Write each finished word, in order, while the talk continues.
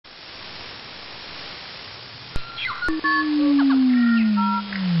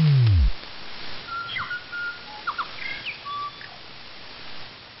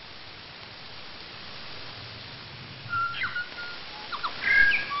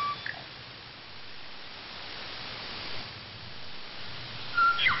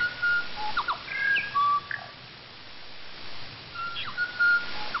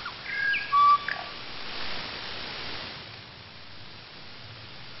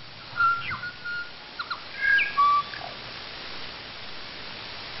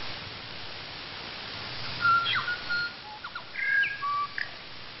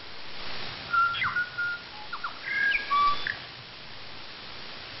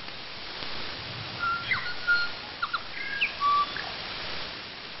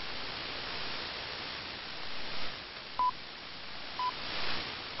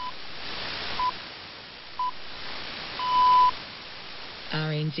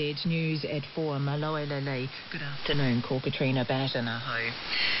RNZ News at 4, Maloelele. Good afternoon, ko Katrina Batanaho.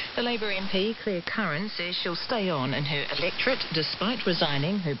 The Labour MP, Claire Curran, says she'll stay on in her electorate despite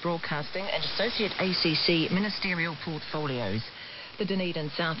resigning her broadcasting and associate ACC ministerial portfolios. The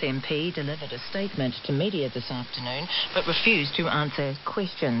Dunedin South MP delivered a statement to media this afternoon but refused to answer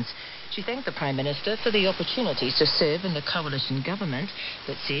questions. She thanked the Prime Minister for the opportunity to serve in the coalition government,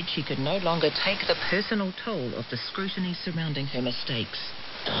 but said she could no longer take the personal toll of the scrutiny surrounding her mistakes.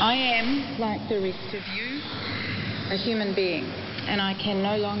 I am, like the rest of you, a human being, and I can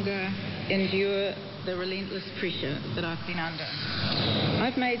no longer endure the relentless pressure that I've been under.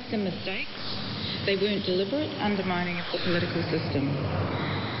 I've made some mistakes. They weren't deliberate undermining of the political system.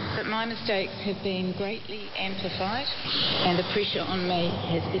 But my mistakes have been greatly amplified and the pressure on me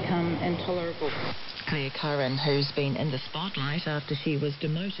has become intolerable. Claire Curran, who's been in the spotlight after she was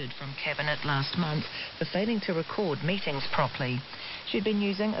demoted from Cabinet last month for failing to record meetings properly. She'd been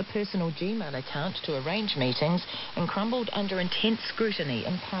using a personal Gmail account to arrange meetings and crumbled under intense scrutiny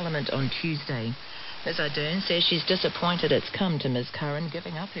in Parliament on Tuesday. Ms Ardern says she's disappointed it's come to Ms Curran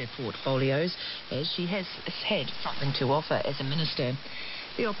giving up her portfolios as she has had something to offer as a minister.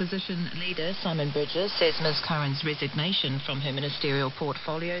 The opposition leader, Simon Bridges, says Ms Curran's resignation from her ministerial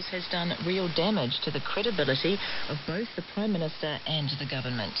portfolios has done real damage to the credibility of both the Prime Minister and the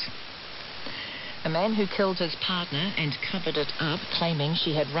government. A man who killed his partner and covered it up, claiming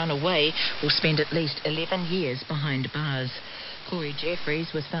she had run away, will spend at least 11 years behind bars. Corey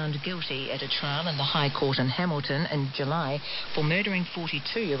Jeffries was found guilty at a trial in the High Court in Hamilton in July for murdering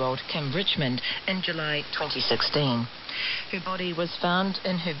 42-year-old Kim Richmond in July 2016. Her body was found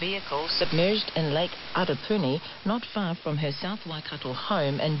in her vehicle submerged in Lake Arapuni, not far from her South Waikato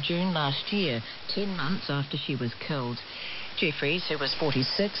home in June last year, 10 months after she was killed. Jeffries, who was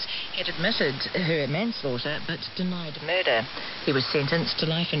 46, had admitted her manslaughter but denied murder. He was sentenced to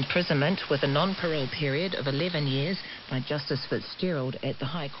life imprisonment with a non-parole period of 11 years by Justice Fitzgerald at the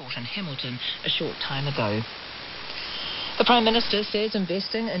High Court in Hamilton a short time ago. The Prime Minister says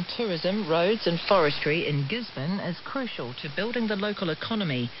investing in tourism, roads and forestry in Gisborne is crucial to building the local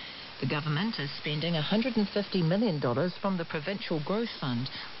economy. The government is spending $150 million from the Provincial Growth Fund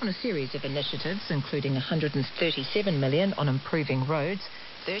on a series of initiatives, including $137 million on improving roads,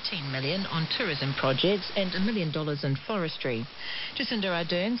 $13 million on tourism projects and $1 million in forestry. Jacinda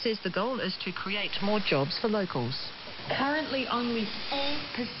Ardern says the goal is to create more jobs for locals. Currently, only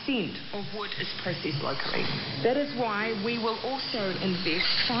 4% of wood is processed locally. That is why we will also invest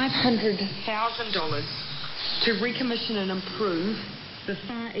 $500,000 to recommission and improve the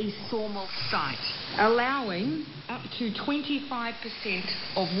Far East Sawmill site, allowing up to 25%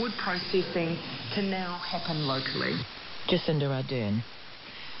 of wood processing to now happen locally. Jacinda Ardern.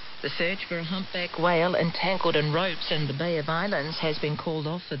 The search for a humpback whale entangled in ropes in the Bay of Islands has been called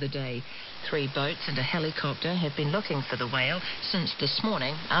off for the day. 3 boats and a helicopter have been looking for the whale since this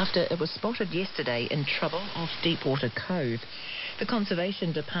morning after it was spotted yesterday in trouble off Deepwater Cove. The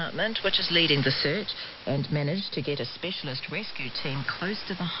Conservation Department, which is leading the search, and managed to get a specialist rescue team close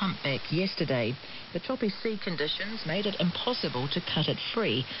to the humpback yesterday. The choppy sea conditions made it impossible to cut it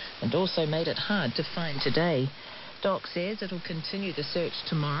free and also made it hard to find today. DOC says it'll continue the search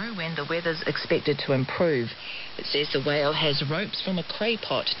tomorrow when the weather's expected to improve. It says the whale has ropes from a cray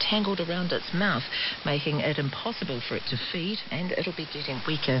pot tangled around its mouth, making it impossible for it to feed, and it'll be getting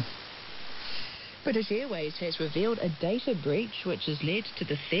weaker. British Airways has revealed a data breach which has led to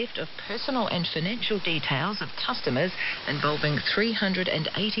the theft of personal and financial details of customers involving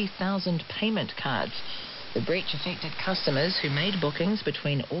 380,000 payment cards. The breach affected customers who made bookings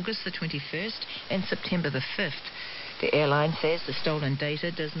between August the 21st and September the 5th. The airline says the stolen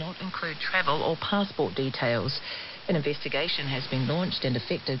data does not include travel or passport details. An investigation has been launched and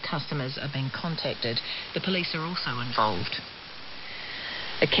affected customers are being contacted. The police are also involved.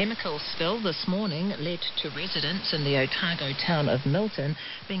 A chemical spill this morning led to residents in the Otago town of Milton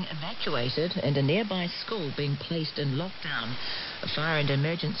being evacuated and a nearby school being placed in lockdown. A fire and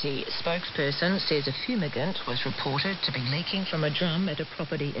emergency spokesperson says a fumigant was reported to be leaking from a drum at a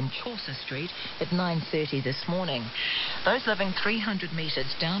property in Chaucer Street at 9:30 this morning. Those living 300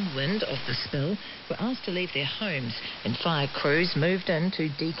 metres downwind of the spill were asked to leave their homes and fire crews moved in to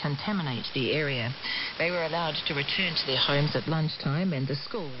decontaminate the area. They were allowed to return to their homes at lunchtime and the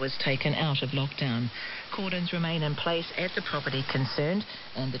school was taken out of lockdown. Cordons remain in place at the property concerned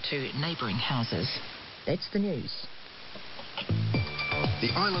and the two neighbouring houses. That's the news.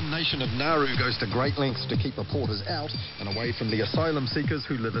 The island nation of Nauru goes to great lengths to keep reporters out and away from the asylum seekers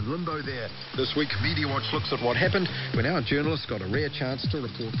who live in limbo there. This week, Media Watch looks at what happened when our journalists got a rare chance to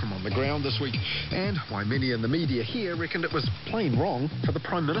report from on the ground this week, and why many in the media here reckoned it was plain wrong for the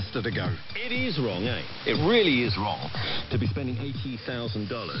Prime Minister to go. It is wrong, eh? It really is wrong to be spending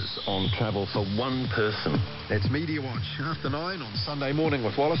 $80,000 on travel for one person. That's Media Watch, after 9 on Sunday morning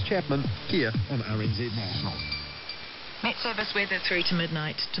with Wallace Chapman, here on RNZ National. Met Service weather through to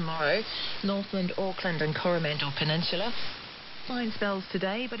midnight tomorrow. Northland, Auckland and Coromandel Peninsula. Fine spells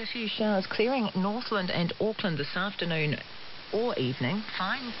today, but a few showers clearing Northland and Auckland this afternoon or evening.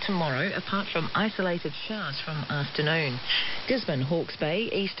 Fine tomorrow, apart from isolated showers from afternoon. Gisborne, Hawke's Bay,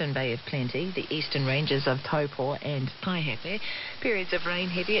 Eastern Bay of Plenty, the eastern ranges of Taupo and Taihape. Periods of rain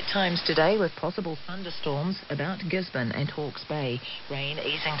heavy at times today with possible thunderstorms about Gisborne and Hawke's Bay. Rain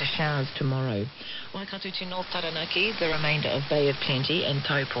easing to showers tomorrow. Waikato to North Taranaki, the remainder of Bay of Plenty and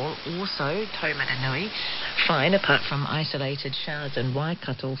Taupo. Also Taumaranui. Fine apart from isolated showers in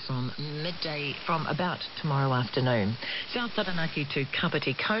Waikato from midday, from about tomorrow afternoon. South Taranaki to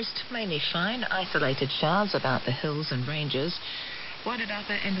Kapiti Coast, mainly fine, isolated showers about the hills and ranges.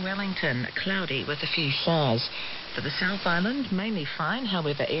 Wairarapa and Wellington, cloudy with a few showers. For the South Island, mainly fine,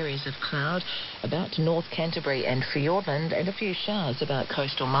 however areas of cloud about North Canterbury and Fiordland and a few showers about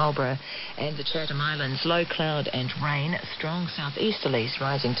coastal Marlborough and the Chatham Islands, low cloud and rain, strong southeasterlies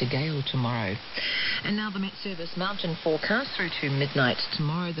rising to gale tomorrow. And now the Met Service mountain forecast through to midnight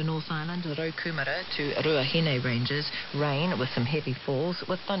tomorrow. The North Island, Raukumara to Ruahine ranges, rain with some heavy falls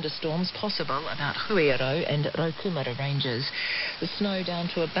with thunderstorms possible about Huiaro and Raukumara ranges. The snow down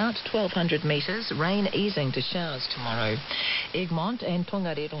to about 1,200 metres, rain easing to showers tomorrow. Egmont and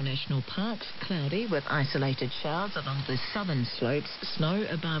Tongariro National Parks, cloudy with isolated showers along the southern slopes, snow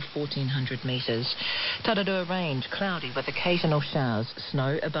above 1,400 metres. Tararua Range, cloudy with occasional showers,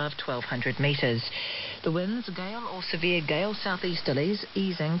 snow above 1,200 metres. The winds, gale or severe gale southeasterlies,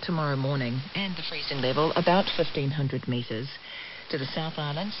 easing tomorrow morning, and the freezing level about 1,500 metres. To the South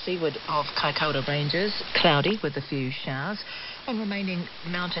Island, seaward of Kaikoura Ranges, cloudy with a few showers, and remaining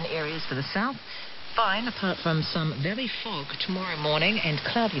mountain areas for the south, fine apart from some valley fog tomorrow morning and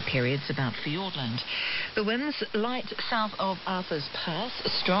cloudy periods about Fiordland. The winds light south of Arthur's Pass,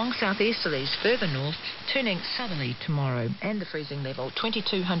 strong southeasterlies further north, turning southerly tomorrow, and the freezing level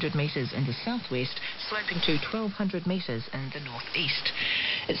 2,200 metres in the southwest, sloping to 1,200 metres in the northeast.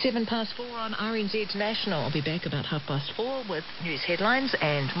 At 4:07 on RNZ National, I'll be back about 4:30 with news headlines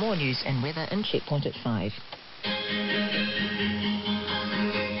and more news and weather in Checkpoint at 5.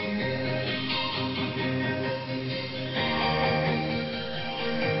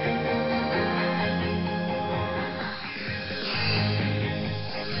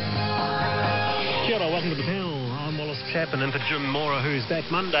 Kia ora, welcome to the panel. I'm Wallace Chapman in for Jim Mora, who's back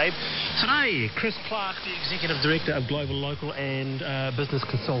Monday. Today, Chris Clark, the Executive Director of Global Local and business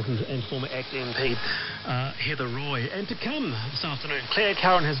consultant and former ACT MP, Heather Roy. And to come this afternoon, Claire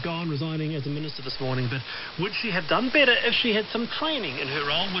Curran has gone, resigning as a minister this morning, but would she have done better if she had some training in her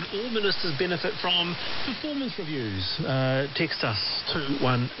role? Would all ministers benefit from performance reviews? Text us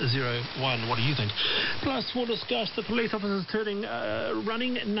 2101. What do you think? Plus, we'll discuss the police officers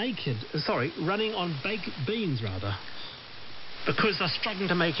running on baked beans, because they're struggling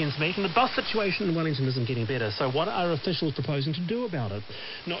to make ends meet, and the bus situation in Wellington isn't getting better. So what are officials proposing to do about it?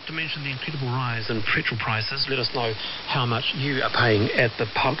 Not to mention the incredible rise in petrol prices. Let us know how much you are paying at the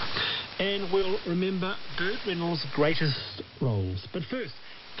pump. And we'll remember Burt Reynolds' greatest roles. But first,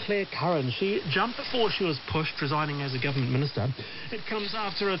 Claire Curran. She jumped before she was pushed, resigning as a government minister. It comes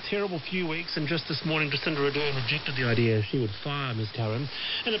after a terrible few weeks, and just this morning Jacinda Ardern rejected the idea she would fire Ms Curran.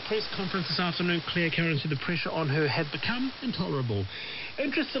 In a press conference this afternoon, Claire Curran said the pressure on her had become intolerable.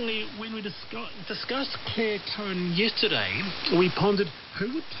 Interestingly, when we discussed Claire Curran yesterday, we pondered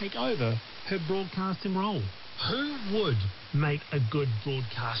who would take over her broadcasting role. Who would make a good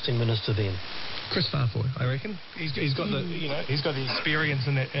broadcasting minister then? Chris Farfoy, I reckon. He's got the experience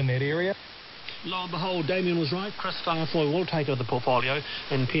in that area. Lo and behold, Damien was right. Chris Farfoy will take over the portfolio,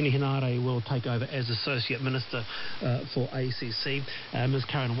 and Penny Henare will take over as Associate Minister for ACC. Ms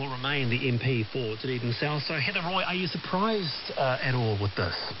Curran will remain the MP for Dunedin South. So, Heather Roy, are you surprised at all with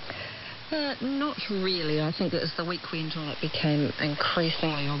this? Not really. I think that as the week went on, it became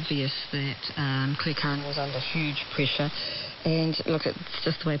increasingly obvious that Claire Curran was under huge pressure. And look, it's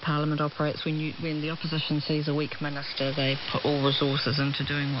just the way Parliament operates. When the opposition sees a weak minister, they put all resources into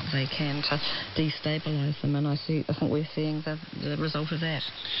doing what they can to destabilise them. And I think we're seeing the result of that.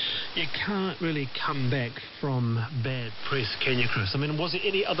 You can't really come back from bad press, can you, Chris? I mean, was there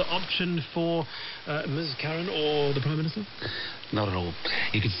any other option for Ms Curran or the Prime Minister? Not at all.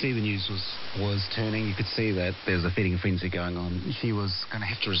 You could see the news was turning. You could see that there's a feeding frenzy going on. She was going to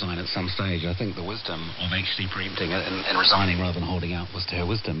have to resign at some stage. I think the wisdom of actually preempting it and resigning rather than holding out was to her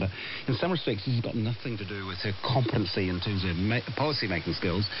wisdom. But in some respects, this has got nothing to do with her competency in terms of policy-making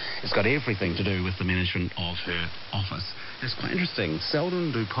skills. It's got everything to do with the management of her office. It's quite interesting.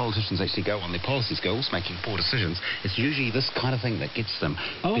 Seldom do politicians actually go on their policy skills, making poor decisions. It's usually this kind of thing that gets them.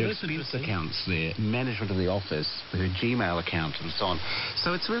 Their expense accounts, their management of the office, her Gmail account, and so on.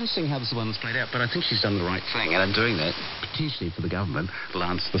 So it's really interesting how this one's played out, but I think she's done the right thing, and in doing that, potentially for the government, will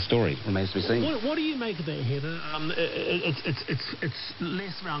answer the story. Remains to be seen. What do you make of that, Heather? It's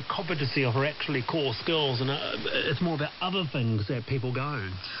less around competency of her actually core skills, and it's more about other things that people go.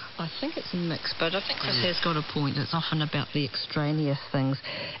 I think it's mixed, but I think Chris has got a point. It's often about the extraneous things.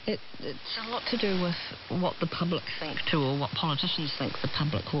 It's a lot to do with what the public think too, or what politicians think the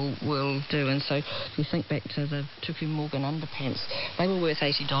public will do. And so if you think back to the Tuku Morgan underpants, they were worth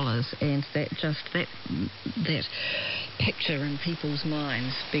 $80, and that picture in people's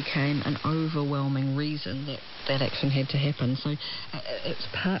minds became an overwhelming reason that action had to happen. So it's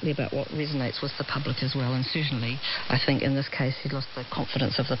partly about what resonates with the public as well, and certainly I think in this case she lost the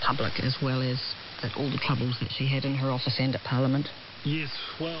confidence of the public as well as all the troubles that she had in her office and at Parliament. Yes,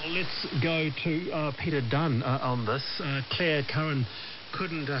 well, let's go to Peter Dunn on this. Claire Curran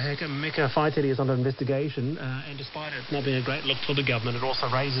couldn't Meka Whaitiri is under investigation, and despite it not being a great look for the government, it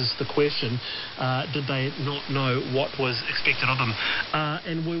also raises the question, did they not know what was expected of them?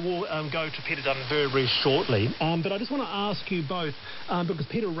 And we will go to Peter Dunn very, very shortly. But I just want to ask you both, because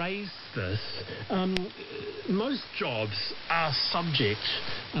Peter raised this, most jobs are subject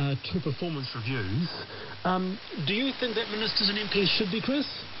to performance reviews. Do you think that ministers and MPs should be, Chris?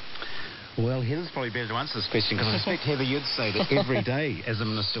 Well, Heather's probably better to answer this question, because I suspect, Heather, you'd say that every day as a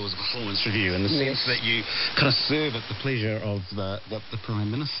minister was a performance review, in the sense that you kind of serve at the pleasure of the Prime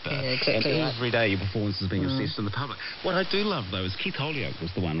Minister. Yeah, exactly. And every day your performance is being assessed in the public. What I do love, though, is Keith Holyoake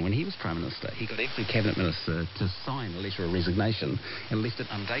was the one, when he was Prime Minister, he got every Cabinet Minister to sign a letter of resignation and left it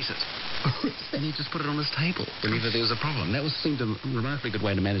undated. And he just put it on his table whenever there was a problem. That seemed a remarkably good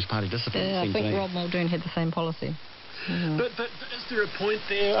way to manage party discipline. Yeah, I think Rob Muldoon had the same policy. Mm. But is there a point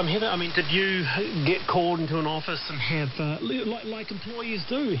there, Heather? I mean, did you get called into an office and have, like employees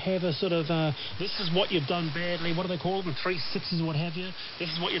do, have a sort of, this is what you've done badly, what do they call them, 3 sixes or what have you? This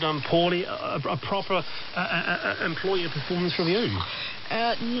is what you've done poorly, a proper employee performance review?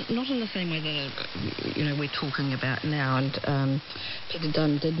 Not in the same way that we're talking about now. And Peter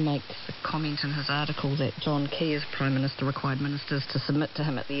Dunn did make the comment in his article that John Key, as Prime Minister, required ministers to submit to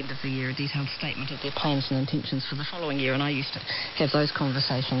him at the end of the year a detailed statement of their plans and intentions for the following year. And I used to have those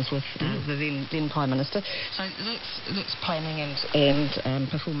conversations with the then Prime Minister. So that's planning and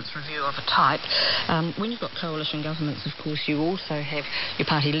performance review of a type. When you've got coalition governments, of course, you also have your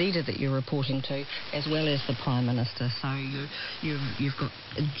party leader that you're reporting to, as well as the Prime Minister. So you've got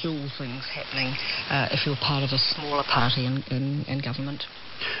dual things happening if you're part of a smaller party in government.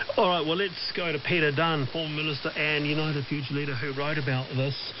 All right, well, let's go to Peter Dunn, former Minister and United Future leader, who wrote about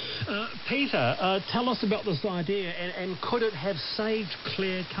this. Peter, tell us about this idea, and could it have saved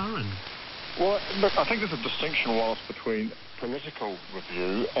Claire Curran? Well, look, I think there's a distinction, Wallace, between political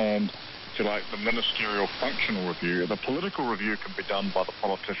review and, if you like, the ministerial functional review. The political review can be done by the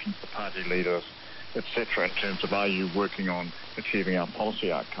politicians, the party leaders, etc., in terms of, are you working on achieving our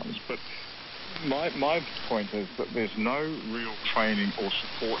policy outcomes? But my point is that there's no real training or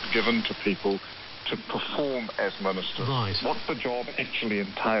support given to people to perform as ministers. Right. What the job actually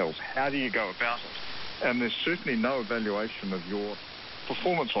entails, how do you go about it? And there's certainly no evaluation of your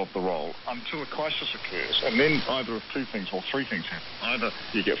performance of the role until a crisis occurs. And then either of 2 things or 3 things happen. Either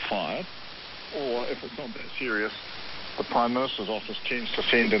you get fired, or if it's not that serious, the Prime Minister's office tends to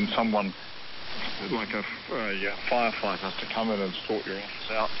send in someone like a firefighter to come in and sort your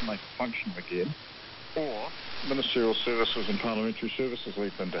office out to make it function again. or ministerial services and parliamentary services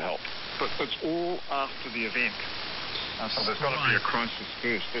leap in to help. But it's all after the event. So there's got to be a crisis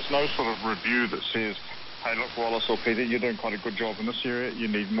first. There's no sort of review that says, hey, look, Wallace or Peter, you're doing quite a good job in this area. You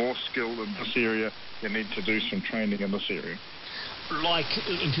need more skill in this area. You need to do some training in this area. Like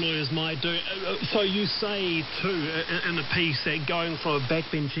employers might do. So you say, too, in the piece that going from a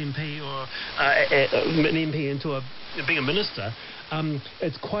backbench MP or an MP into being a minister,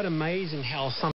 it's quite amazing how some